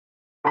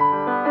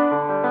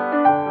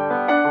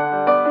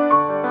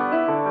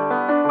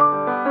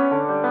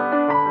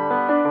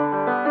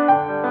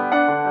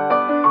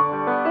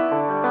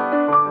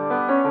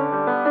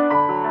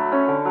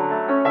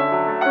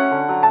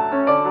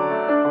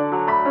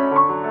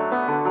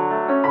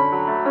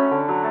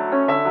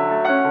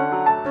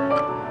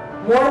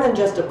More than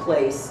just a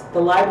place,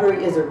 the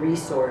library is a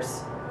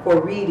resource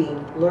for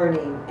reading,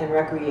 learning, and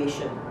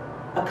recreation,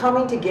 a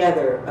coming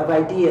together of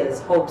ideas,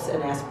 hopes,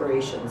 and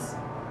aspirations.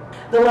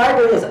 The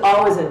library has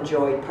always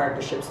enjoyed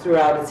partnerships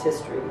throughout its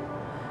history,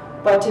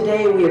 but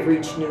today we have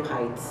reached new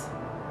heights.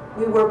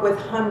 We work with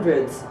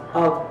hundreds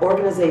of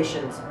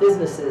organizations,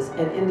 businesses,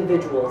 and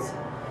individuals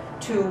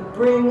to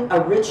bring a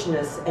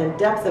richness and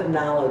depth of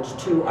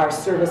knowledge to our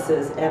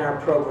services and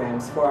our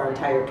programs for our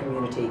entire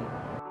community.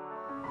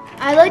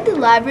 I like the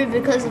library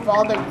because of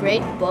all the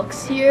great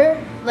books here.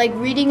 Like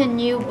reading a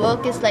new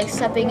book is like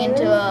stepping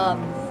into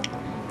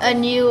a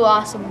new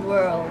awesome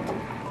world.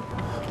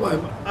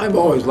 Well, I've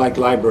always liked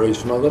libraries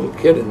from a little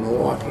kid in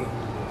Milwaukee,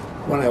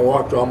 when I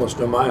walked almost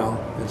a mile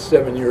at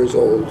 7 years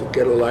old to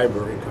get a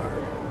library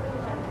card.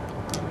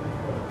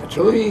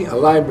 Actually, a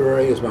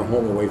library is my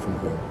home away from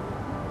home.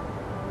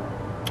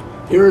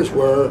 Here's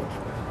where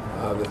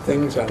the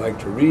things I like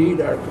to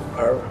read are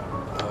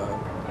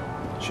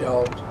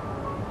shelved.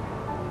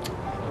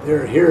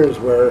 Here is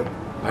where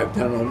I've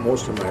done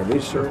most of my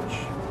research.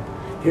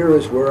 Here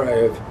is where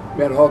I have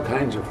met all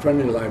kinds of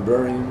friendly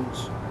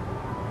librarians.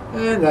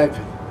 And I've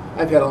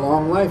had a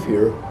long life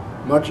here,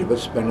 much of it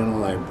spent in a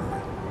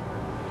library.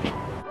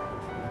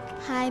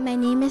 Hi, my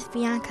name is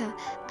Bianca.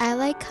 I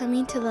like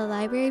coming to the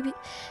library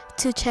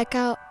to check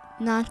out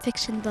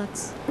nonfiction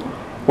books.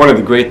 One of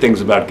the great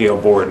things about Gail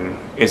Borden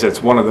is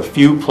it's one of the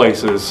few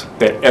places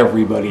that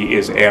everybody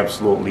is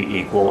absolutely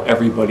equal.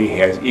 Everybody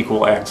has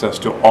equal access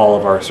to all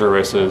of our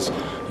services.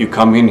 You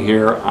come in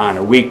here on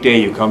a weekday,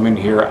 you come in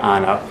here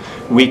on a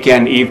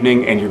weekend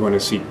evening, and you're going to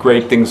see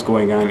great things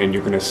going on, and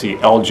you're going to see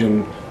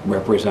Elgin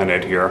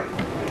represented here.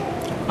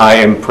 I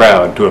am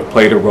proud to have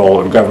played a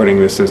role in governing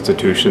this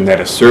institution that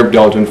has served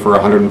Elgin for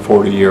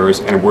 140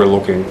 years, and we're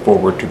looking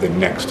forward to the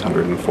next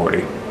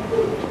 140.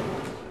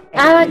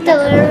 I like the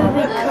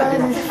library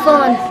because it's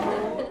fun.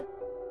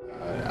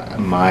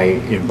 My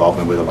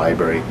involvement with the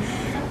library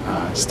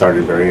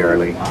started very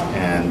early,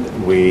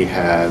 and we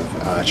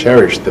have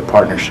cherished the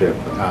partnership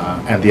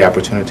and the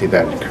opportunity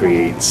that it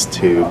creates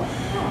to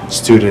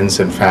students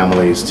and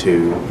families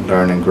to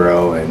learn and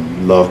grow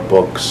and love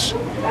books.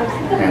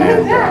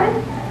 And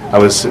I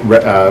was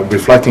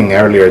reflecting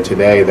earlier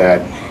today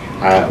that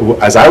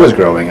as I was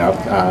growing up,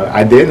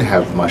 I didn't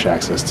have much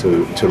access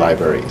to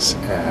libraries,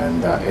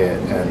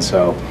 and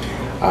so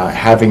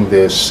having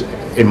this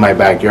in my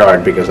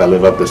backyard, because I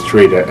live up the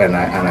street and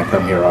I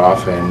come here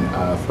often,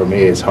 for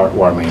me it's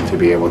heartwarming to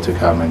be able to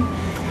come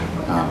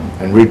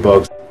and read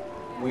books.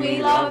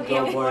 We love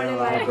Gail Borden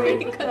Library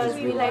because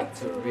we like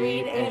to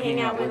read and hang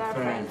out with our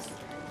friends.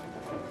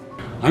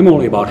 I'm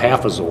only about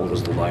half as old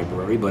as the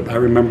library, but I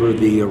remember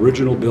the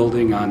original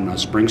building on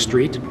Spring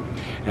Street.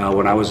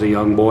 When I was a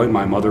young boy,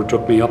 my mother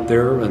took me up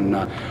there, and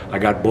I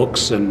got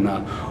books and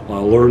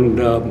learned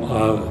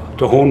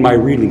to hone my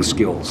reading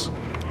skills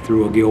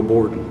through a Gail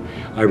Borden.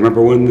 I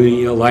remember when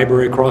the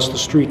library across the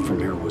street from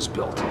here was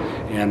built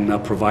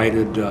and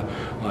provided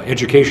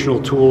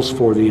educational tools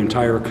for the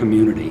entire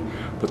community.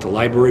 But the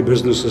library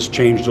business has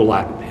changed a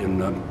lot in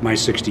my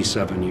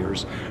 67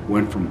 years.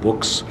 Went from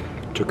books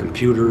to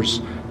computers,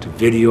 to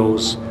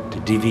videos, to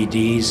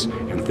DVDs,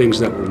 and things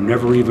that were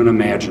never even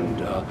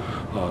imagined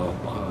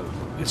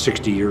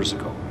 60 years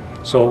ago.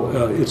 So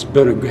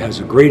has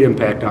a great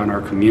impact on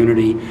our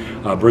community,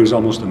 brings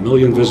almost 1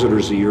 million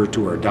visitors a year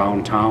to our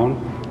downtown,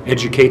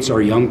 educates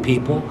our young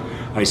people.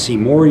 I see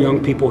more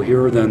young people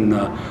here than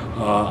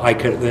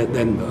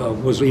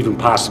was even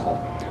possible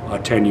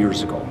 10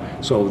 years ago.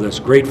 So this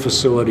great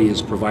facility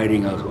is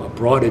providing a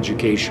broad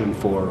education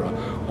for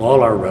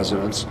all our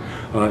residents.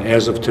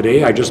 As of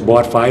today, I just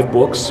bought 5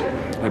 books.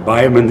 I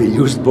buy them in the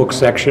used book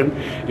section,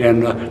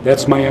 and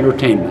that's my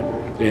entertainment.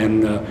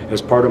 And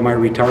as part of my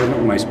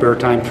retirement, my spare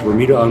time for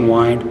me to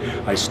unwind,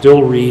 I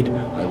still read.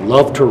 I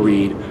love to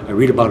read. I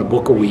read about a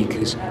book a week.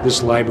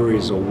 This library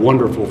is a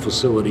wonderful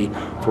facility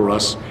for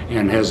us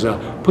and has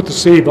put the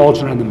city of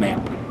Elgin on the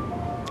map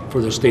for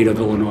the state of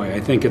Illinois. I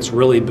think it's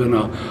really been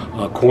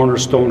a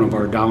cornerstone of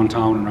our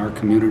downtown and our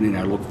community, and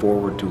I look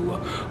forward to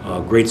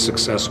great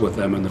success with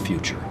them in the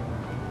future.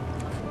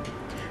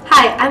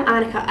 Hi, I'm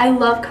Annika. I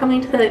love coming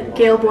to the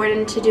Gail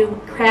Borden to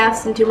do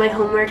crafts and do my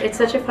homework. It's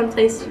such a fun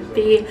place to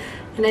be,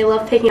 and I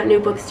love picking out new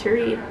books to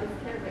read.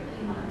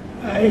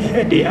 I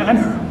had the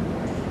honor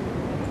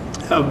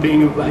of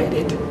being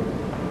invited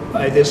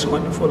by this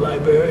wonderful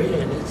library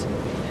and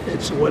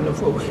its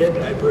wonderful head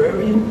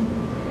librarian,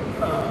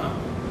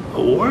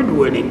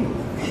 award-winning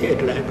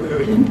head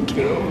librarian,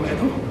 Carol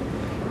Meadow,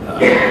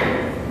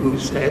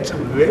 who's had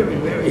some very,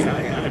 very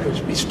high honors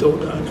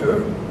bestowed on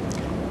her.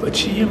 But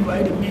she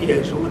invited me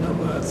as one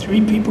of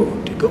 3 people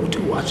to go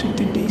to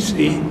Washington,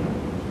 D.C.,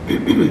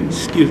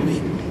 excuse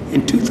me,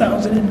 in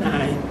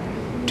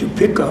 2009 to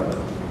pick up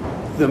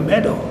the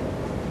medal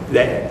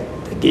that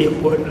the Gail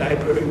Borden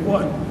Library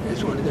won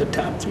as one of the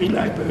top 3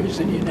 libraries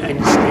in the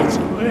United States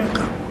of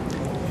America.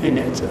 And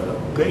it's a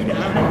great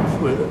honor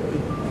for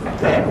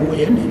that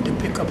win and to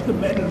pick up the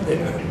medal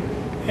there.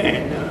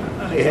 And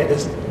I had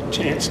a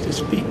chance to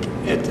speak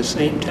at the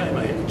same time.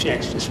 I had a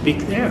chance to speak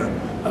there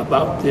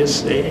about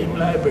this same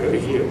library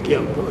here at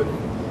Gail Borden.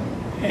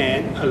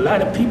 And a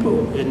lot of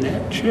people in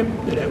that trip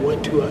that I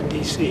went to on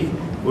DC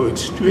were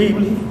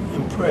extremely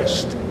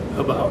impressed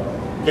about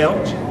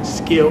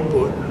Elgin's Gail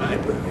Borden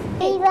Library.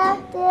 We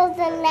love the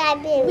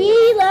library.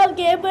 We love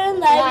Gail Borden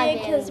Library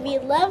because we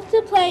love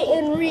to play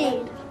and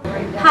read.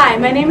 Hi,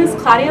 my name is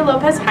Claudia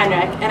Lopez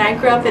Heinrich, and I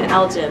grew up in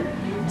Elgin.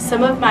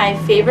 Some of my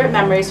favorite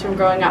memories from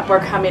growing up were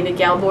coming to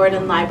Gail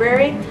Borden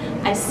Library.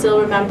 I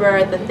still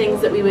remember the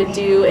things that we would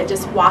do and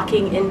just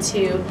walking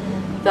into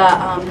the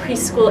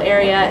preschool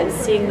area and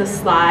seeing the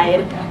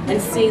slide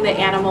and seeing the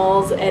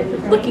animals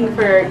and looking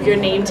for your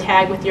name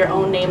tag with your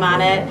own name on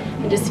it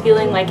and just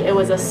feeling like it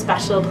was a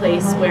special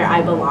place where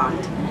I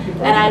belonged.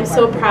 And I'm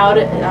so proud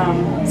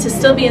to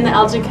still be in the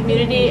Elgin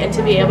community and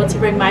to be able to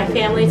bring my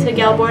family to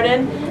Gail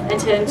Borden and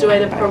to enjoy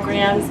the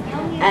programs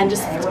and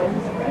just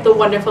the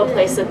wonderful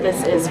place that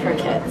this is for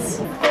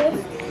kids.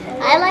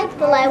 I like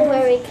the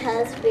library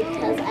because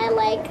I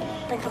like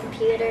the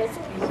computers,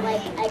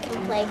 like I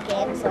can play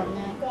games on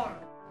there.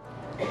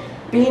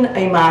 Being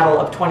a model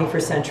of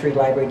 21st century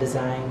library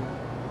design,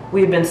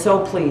 we've been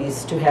so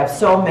pleased to have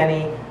so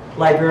many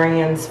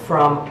librarians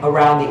from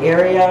around the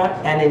area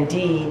and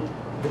indeed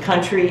the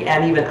country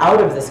and even out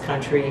of this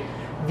country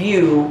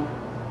view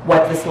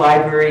what this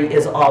library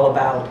is all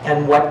about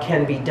and what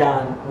can be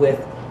done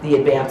with the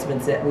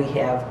advancements that we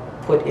have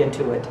put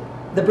into it.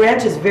 The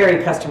branch is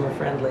very customer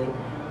friendly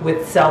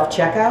with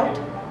self-checkout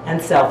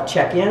and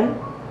self-check-in,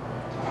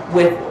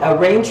 with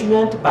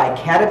arrangement by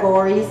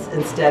categories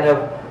instead of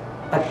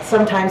a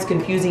sometimes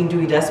confusing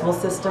Dewey Decimal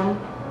System.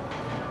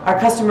 Our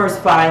customers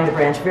find the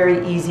branch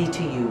very easy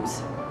to use.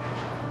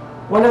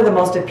 One of the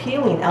most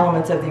appealing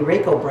elements of the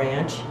Araco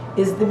branch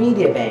is the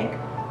Media Bank,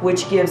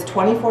 which gives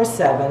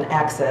 24/7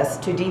 access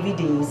to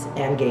DVDs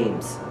and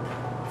games.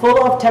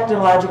 Full of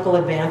technological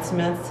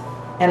advancements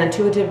and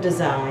intuitive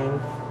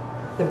design,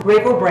 the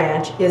Araco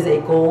branch is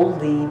a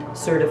Gold LEED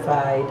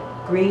certified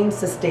green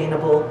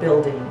sustainable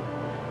building,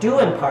 due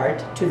in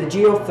part to the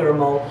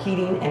geothermal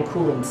heating and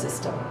cooling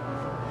system.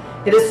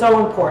 It is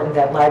so important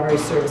that library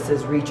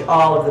services reach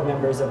all of the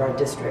members of our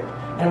district,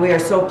 and we are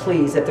so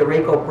pleased that the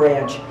Araco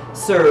branch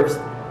serves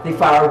the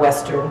far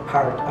western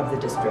part of the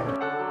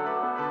district.